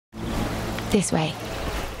This way.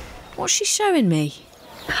 What's she showing me?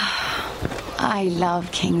 I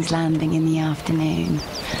love King's Landing in the afternoon.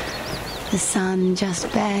 The sun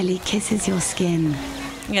just barely kisses your skin.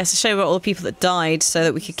 Yes, to show about all the people that died so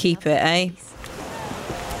that we could keep it, eh?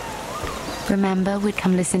 Remember, we'd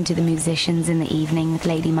come listen to the musicians in the evening with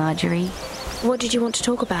Lady Marjorie? What did you want to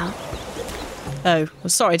talk about? Oh, well,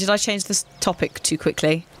 sorry, did I change this topic too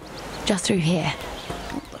quickly? Just through here.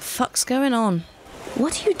 What the fuck's going on?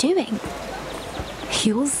 What are you doing?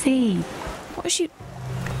 You'll see. What is you...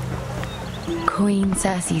 Queen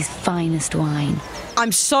Cersei's finest wine.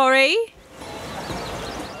 I'm sorry?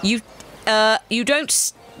 You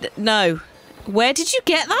don't... No. Where did you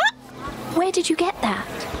get that? Where did you get that?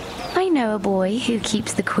 I know a boy who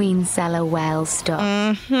keeps the Queen's cellar well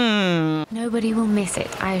stocked. Nobody will miss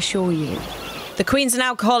it, I assure you. The Queen's an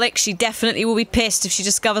alcoholic. She definitely will be pissed if she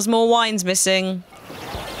discovers more wine's missing.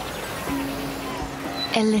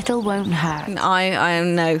 A little won't hurt.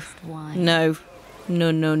 No. Wine.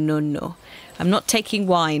 No. I'm not taking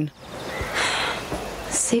wine.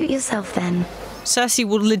 Suit yourself then. Cersei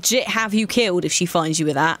will legit have you killed if she finds you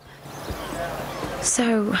with that.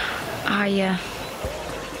 So,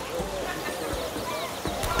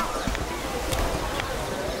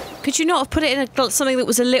 Could you not have put it in something that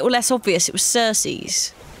was a little less obvious? It was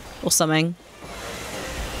Cersei's. Or something.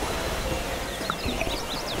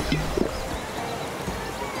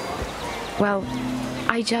 well,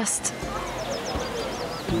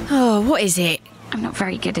 Oh, what is it? I'm not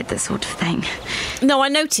very good at this sort of thing. No, I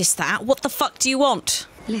noticed that. What the fuck do you want?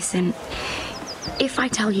 Listen, if I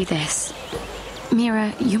tell you this,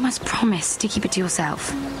 Mira, you must promise to keep it to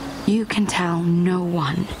yourself. You can tell no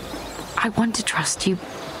one. I want to trust you,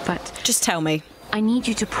 but Just tell me. I need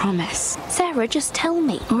you to promise. Sarah, just tell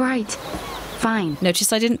me. All right, fine.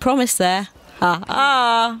 Notice I didn't promise there.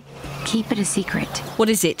 Keep it a secret. What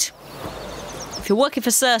is it? If you're working for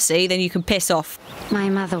Cersei, then you can piss off. My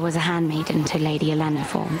mother was a handmaiden to Lady Olenna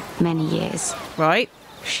for many years. Right?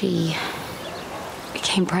 She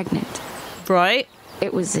became pregnant. Right?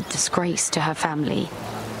 It was a disgrace to her family.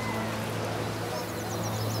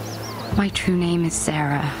 My true name is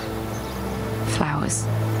Sarah Flowers.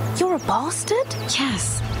 You're a bastard?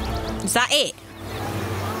 Yes. Is that it?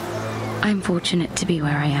 I'm fortunate to be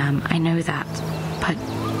where I am, I know that.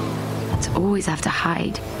 But to always have to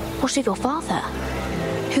hide, What of your father?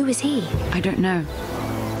 Who is he? I don't know.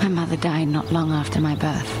 My mother died not long after my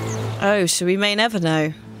birth. Oh, so we may never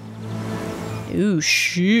know. Oh,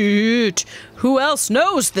 shit. Who else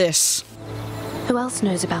knows this? Who else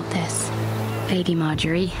knows about this? Lady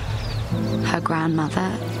Marjorie, her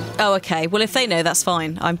grandmother. Oh, okay. Well, if they know, that's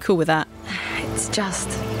fine. I'm cool with that. It's just...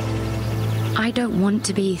 I don't want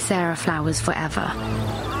to be Sarah Flowers forever.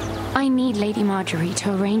 I need Lady Marjorie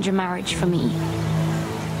to arrange a marriage for me.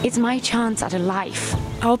 It's my chance at a life,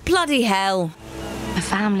 Oh, bloody hell. a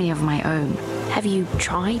family of my own. Have you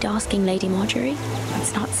tried asking Lady Marjorie?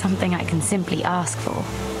 It's not something I can simply ask for.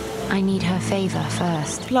 I need her favor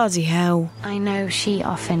first. Bloody hell. I know she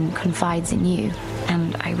often confides in you,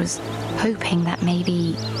 and I was hoping that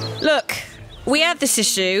maybe... Look, we had this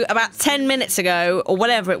issue about 10 minutes ago, or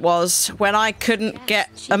whatever it was, when I couldn't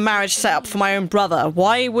get a marriage set up for my own brother.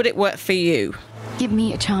 Why would it work for you? give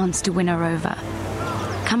me a chance to win her over.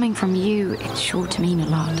 Coming from you, it's sure to mean a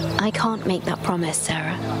lot. I can't make that promise,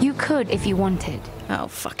 Sarah. You could if you wanted. Oh,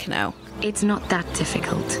 fucking hell. It's not that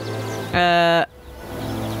difficult.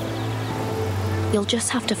 You'll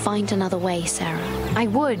just have to find another way, Sarah. I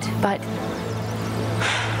would, but...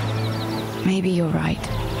 maybe you're right.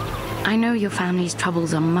 I know your family's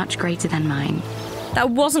troubles are much greater than mine. That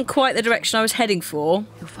wasn't quite the direction I was heading for.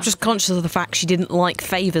 Just conscious of the fact she didn't like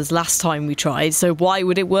favours last time we tried, so why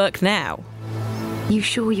would it work now? You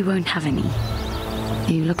sure you won't have any?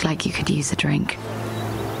 You look like you could use a drink.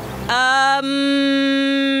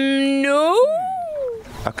 No?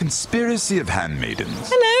 A conspiracy of handmaidens.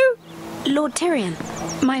 Hello? Lord Tyrion.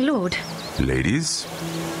 My lord. Ladies,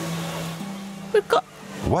 We've got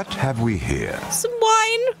what have we here? some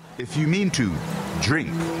wine. If you mean to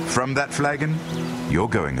drink from that flagon, you're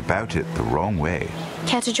going about it the wrong way.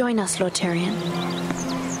 Care to join us, Lord Tyrion?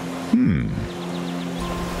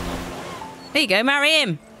 There you go, marry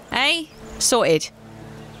him. Eh? Sorted.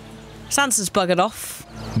 Sansa's buggered off.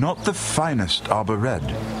 Not the finest arbor red,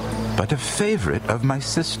 but a favorite of my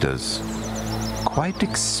sister's. Quite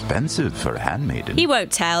expensive for a handmaiden. He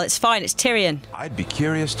won't tell, it's fine, it's Tyrion. I'd be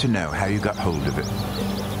curious to know how you got hold of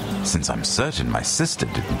it. Since I'm certain my sister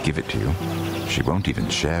didn't give it to you, she won't even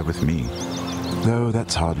share with me. Though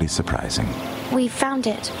that's hardly surprising. We found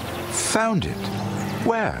it. Found it?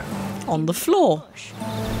 Where? On the floor.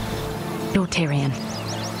 Lord Tyrion.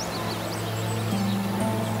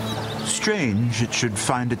 Strange it should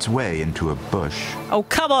find its way into a bush. Oh,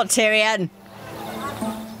 come on, Tyrion.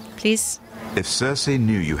 Please. If Cersei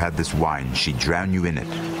knew you had this wine, she'd drown you in it.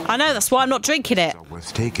 I know, that's why I'm not drinking it. It's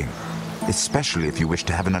worth taking, especially if you wish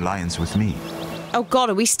to have an alliance with me. Oh, God,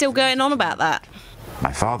 are we still going on about that?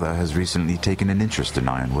 My father has recently taken an interest in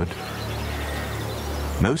Ironwood.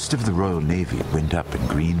 Most of the Royal Navy went up in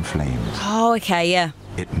green flames. Oh, okay, yeah.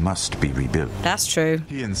 It must be rebuilt. That's true.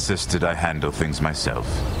 He insisted I handle things myself.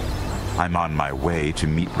 I'm on my way to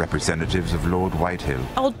meet representatives of Lord Whitehill.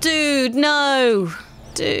 Oh, dude, no.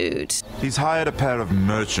 Dude. He's hired a pair of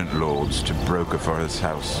merchant lords to broker for his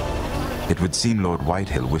house. It would seem Lord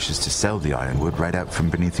Whitehill wishes to sell the Ironwood right out from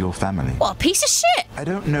beneath your family. What a piece of shit. I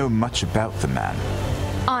don't know much about the man.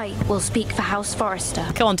 I will speak for House Forrester.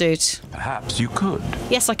 Come on, dude. Perhaps you could.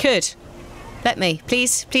 Yes, I could. Let me.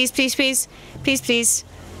 Please, please, please, please. Please, please.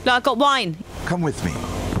 Look, I've got wine. Come with me.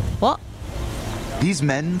 What? These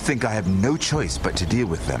men think I have no choice but to deal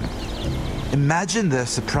with them. Imagine their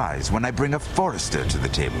surprise when I bring a Forrester to the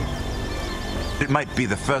table. It might be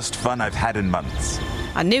the first fun I've had in months.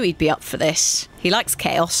 I knew he'd be up for this. He likes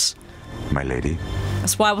chaos. My lady.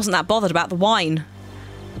 That's why I wasn't that bothered about the wine.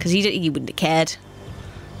 Because he wouldn't have cared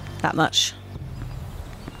that much.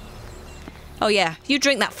 Oh yeah, you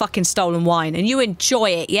drink that fucking stolen wine and you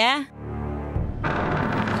enjoy it, yeah?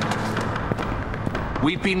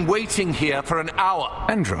 We've been waiting here for an hour.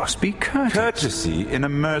 Andros, be courteous. Courtesy in a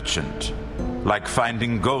merchant. Like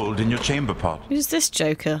finding gold in your chamber pot. Who's this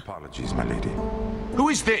joker? Apologies, my lady. Who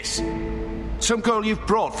is this? Some girl you've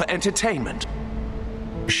brought for entertainment?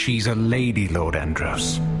 She's a lady, Lord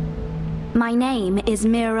Andros. My name is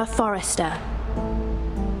Mira Forrester.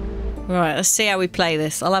 Right, let's see how we play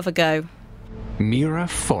this. I'll have a go. Mira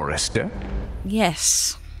Forrester?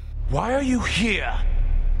 Yes. Why are you here?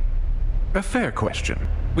 A fair question.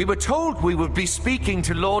 We were told we would be speaking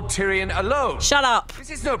to Lord Tyrion alone. Shut up. This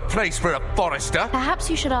is no place for a Forrester. Perhaps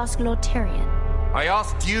you should ask Lord Tyrion. I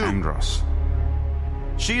asked you. Andros.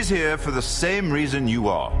 She's here for the same reason you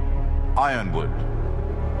are. Ironwood.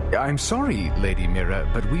 I'm sorry, Lady Mira,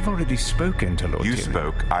 but we've already spoken to Lord You Tyrion.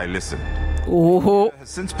 spoke, I listened. Ooh. Has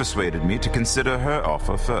since persuaded me to consider her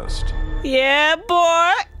offer first. Yeah,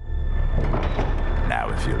 boy. Now,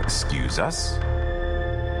 if you'll excuse us,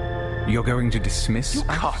 You're going to dismiss You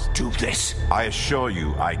us? can't do this. I assure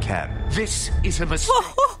you I can. This is a mistake.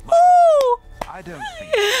 I don't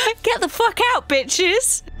think... Get the fuck out,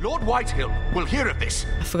 bitches. Lord Whitehill will hear of this.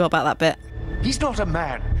 I forgot about that bit. He's not a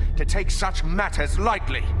man to take such matters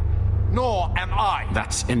lightly. Nor am I.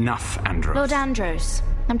 That's enough, Andros. Lord Andros,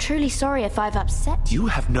 I'm truly sorry if I've upset you. You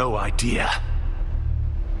have no idea.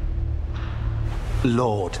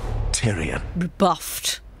 Lord Tyrion.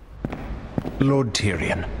 Rebuffed. Lord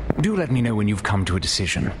Tyrion, do let me know when you've come to a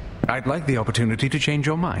decision. I'd like the opportunity to change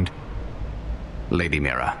your mind. Lady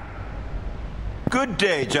Mira. Good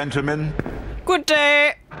day, gentlemen. Good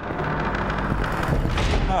day.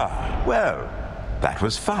 Well, that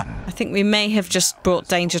was fun. I think we may have just brought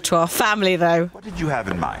danger to our family, though. What did you have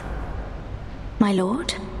in mind? My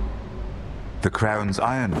lord? The Crown's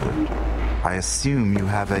Ironwood. I assume you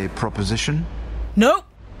have a proposition? Nope.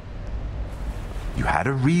 You had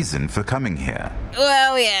a reason for coming here.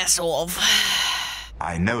 Well, yeah, sort of.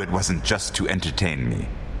 I know it wasn't just to entertain me.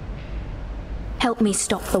 Help me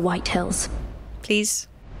stop the Whitehills. Please.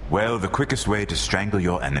 Well, the quickest way to strangle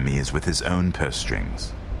your enemy is with his own purse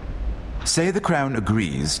strings. Say the Crown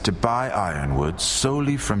agrees to buy Ironwood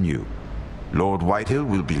solely from you. Lord Whitehill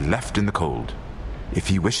will be left in the cold. If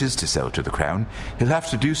he wishes to sell to the Crown, he'll have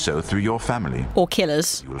to do so through your family. Or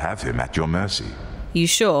killers. You'll have him at your mercy. You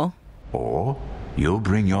sure? Or you'll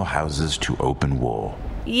bring your houses to open war.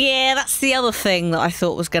 Yeah, that's the other thing that I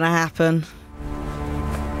thought was going to happen.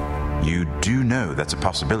 You do know that's a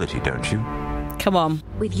possibility, don't you? Come on.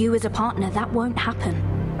 With you as a partner, that won't happen.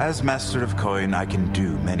 As Master of Coin, I can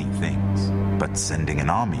do many things, but sending an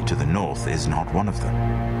army to the north is not one of them.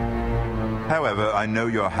 However, I know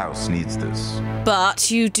your house needs this. But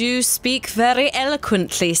you do speak very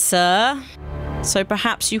eloquently, sir. So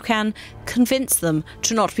perhaps you can convince them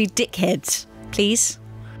to not be dickheads, please?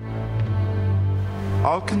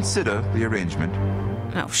 I'll consider the arrangement.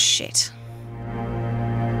 Oh, shit.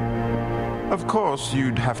 Of course,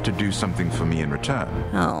 you'd have to do something for me in return.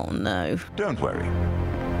 Oh, no. Don't worry.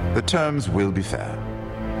 The terms will be fair.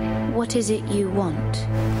 What is it you want?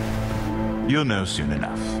 You'll know soon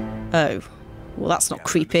enough. Oh. Well, that's not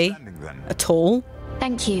creepy Understanding, then. at all.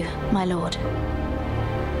 Thank you, my lord.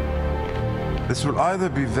 This will either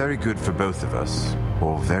be very good for both of us,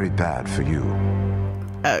 or very bad for you.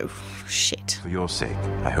 Oh, shit. For your sake,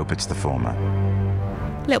 I hope it's the former.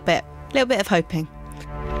 Little bit of hoping.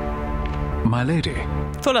 My lady.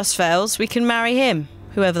 If all else fails, we can marry him,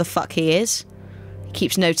 whoever the fuck he is. He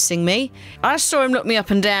keeps noticing me. I saw him look me up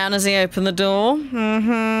and down as he opened the door.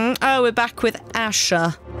 Oh, we're back with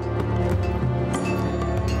Asher.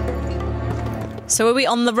 So are we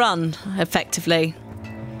on the run, effectively?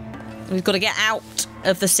 We've got to get out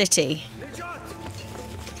of the city.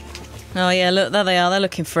 Oh yeah, look, there they are. They're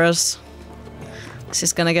looking for us. This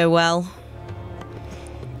is going to go well.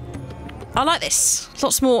 I like this.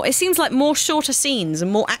 Lots more. It seems like more shorter scenes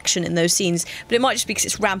and more action in those scenes, but it might just be because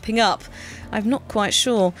it's ramping up. I'm not quite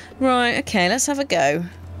sure. Right, okay, let's have a go.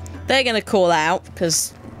 They're going to call out,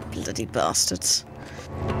 because bloody bastards.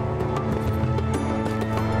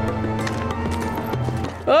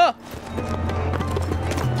 Oh!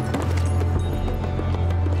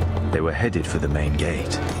 They were headed for the main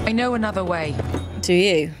gate. I know another way. Do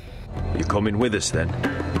you? You coming with us then?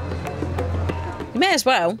 You may as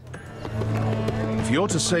well. If you're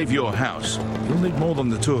to save your house, you'll need more than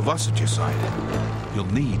the two of us at your side.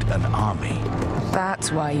 You'll need an army.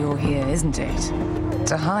 That's why you're here, isn't it?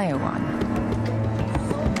 To hire one.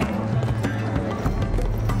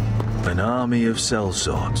 An army of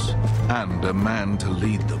sellswords. And a man to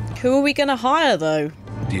lead them. Who are we going to hire, though?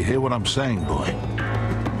 Do you hear what I'm saying, boy?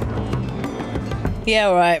 Yeah,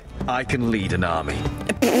 all right. I can lead an army.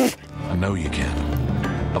 I know you can.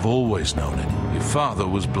 I've always known it. Your father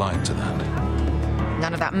was blind to that.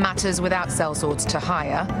 None of that matters without sellswords to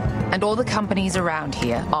hire, and all the companies around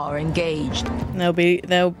here are engaged.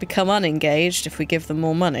 They'll become unengaged if we give them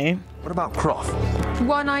more money. What about Croft?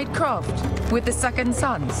 One-eyed Croft, with the second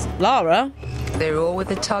sons. Lara? They're all with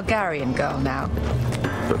the Targaryen girl now.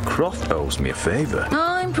 But Croft owes me a favour.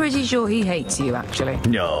 I'm pretty sure he hates you, actually.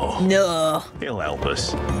 No. No. He'll help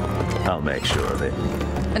us. I'll make sure of it.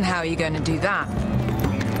 And how are you going to do that?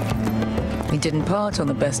 We didn't part on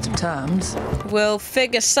the best of terms. We'll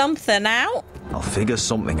figure something out. I'll figure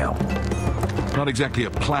something out. Not exactly a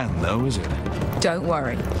plan, though, is it? Don't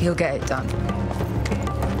worry, he'll get it done.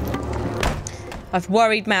 I've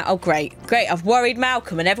worried Oh, great. I've worried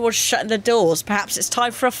Malcolm and everyone's shutting the doors. Perhaps it's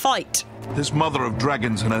time for a fight. This mother of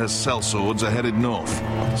dragons and her sellswords are headed north,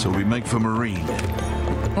 so we make for Marine.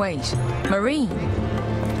 Wait, Marine?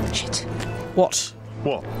 Shit. What?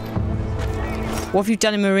 What? What have you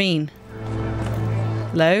done in Marine?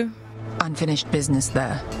 Hello? Unfinished business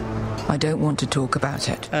there. I don't want to talk about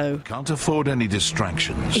it. Oh. Can't afford any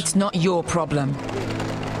distractions. It's not your problem.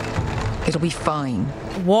 It'll be fine.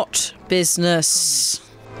 What business?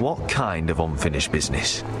 What kind of unfinished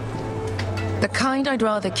business? The kind I'd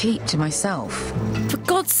rather keep to myself. For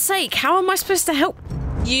God's sake, how am I supposed to help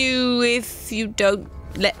you if you don't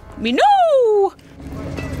let me know?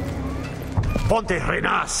 Ponte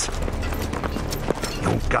Renas.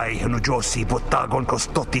 Yunkai Hanujosi Botagon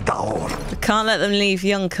Kostoti Daor. I can't let them leave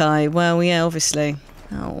Yunkai. Well, yeah, obviously.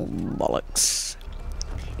 Oh, bollocks.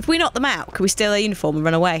 If we knock them out, can we steal their uniform and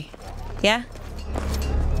run away? Yeah?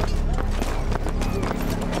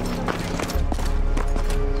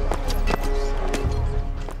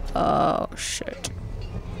 Oh, shit.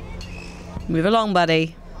 Move along,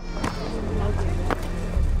 buddy.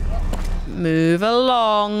 Move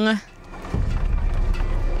along.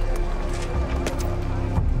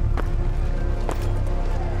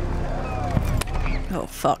 Oh,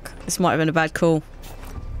 fuck. This might have been a bad call.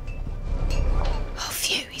 Oh,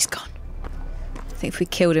 phew, he's gone. I think if we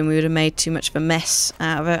killed him, we would have made too much of a mess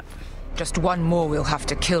out of it. Just one more we'll have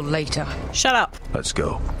to kill later. Shut up. Let's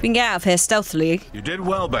go. We can get out of here stealthily. You did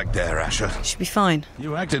well back there, Asher. Should be fine.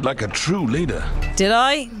 You acted like a true leader. Did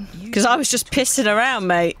I? Because I was just pissing around,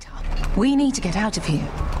 mate. We need to get out of here.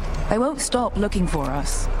 They won't stop looking for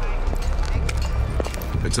us.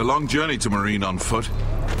 It's a long journey to Marine on foot.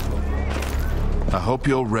 I hope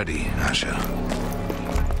you're ready, Asher.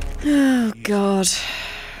 Oh, God.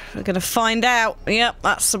 We're going to find out. Yep,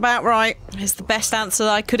 that's about right. It's the best answer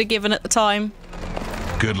that I could have given at the time.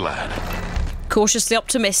 Good lad. Cautiously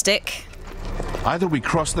optimistic. Either we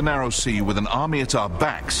cross the narrow sea with an army at our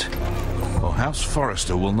backs, or House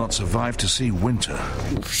Forrester will not survive to see winter.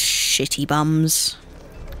 Oh, shitty bums.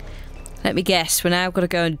 Let me guess, we're now got to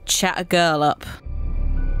go and chat a girl up.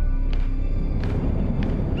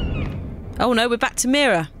 Oh no, we're back to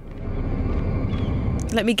Mira.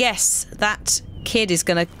 Let me guess, that kid is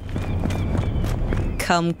gonna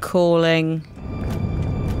come calling.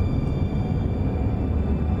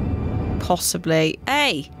 Possibly.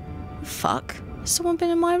 Hey! Fuck. Has someone been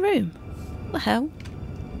in my room? What the hell?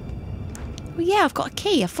 Well, yeah, I've got a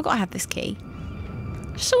key. I forgot I had this key.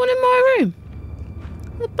 There's someone in my room.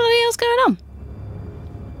 What the bloody hell's going on?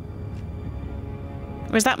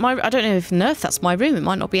 Or is that my... I don't know if that's my room. It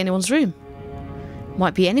might not be anyone's room.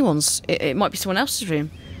 Might be anyone's. It might be someone else's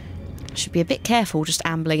room. I should be a bit careful just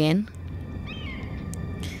ambling in.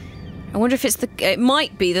 I wonder if it's the... It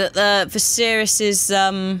might be that Viserys's...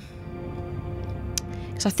 Because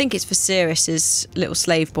I think it's Viserys's little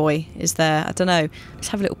slave boy is there. I don't know. Let's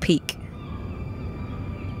have a little peek.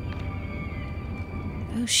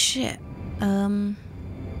 Oh, shit. There's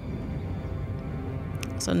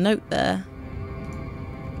a note there.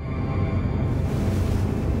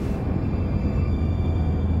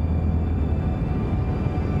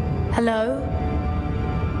 Hello?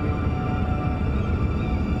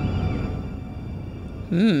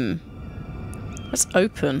 Let's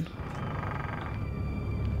open.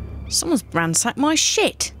 Someone's ransacked my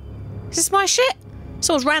shit. Is this my shit?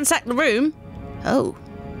 Someone's ransacked the room. Oh.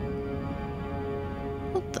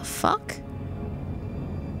 What the fuck?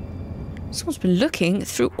 Someone's been looking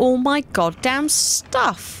through all my goddamn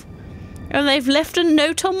stuff. And they've left a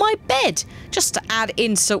note on my bed. Just to add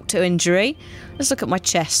insult to injury. Let's look at my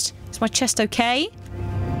chest. Is my chest okay?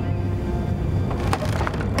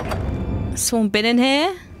 Has someone been in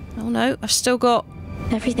here? Oh no, I've still got...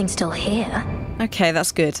 Everything's still here. Okay,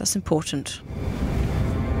 that's good. That's important.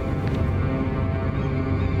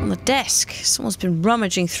 On the desk, someone's been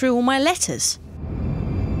rummaging through all my letters.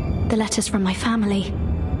 The letters from my family.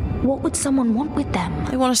 What would someone want with them?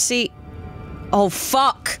 They want to see... Oh,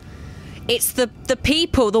 fuck! It's the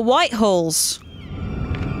people, the Whitehalls.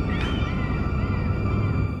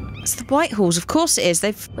 It's the Whitehalls, of course it is.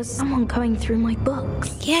 Was someone going through my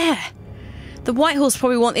books? Yeah. The Whitehalls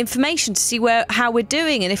probably want information to see how we're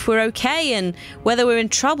doing and if we're okay and whether we're in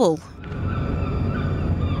trouble.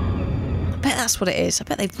 I bet that's what it is. I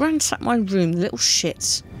bet they've ransacked my room, the little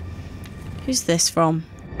shits. Who's this from?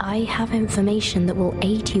 I have information that will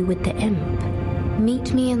aid you with the imp.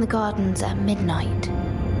 Meet me in the gardens at midnight.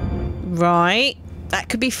 Right. That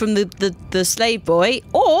could be from the slave boy,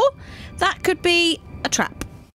 or that could be a trap.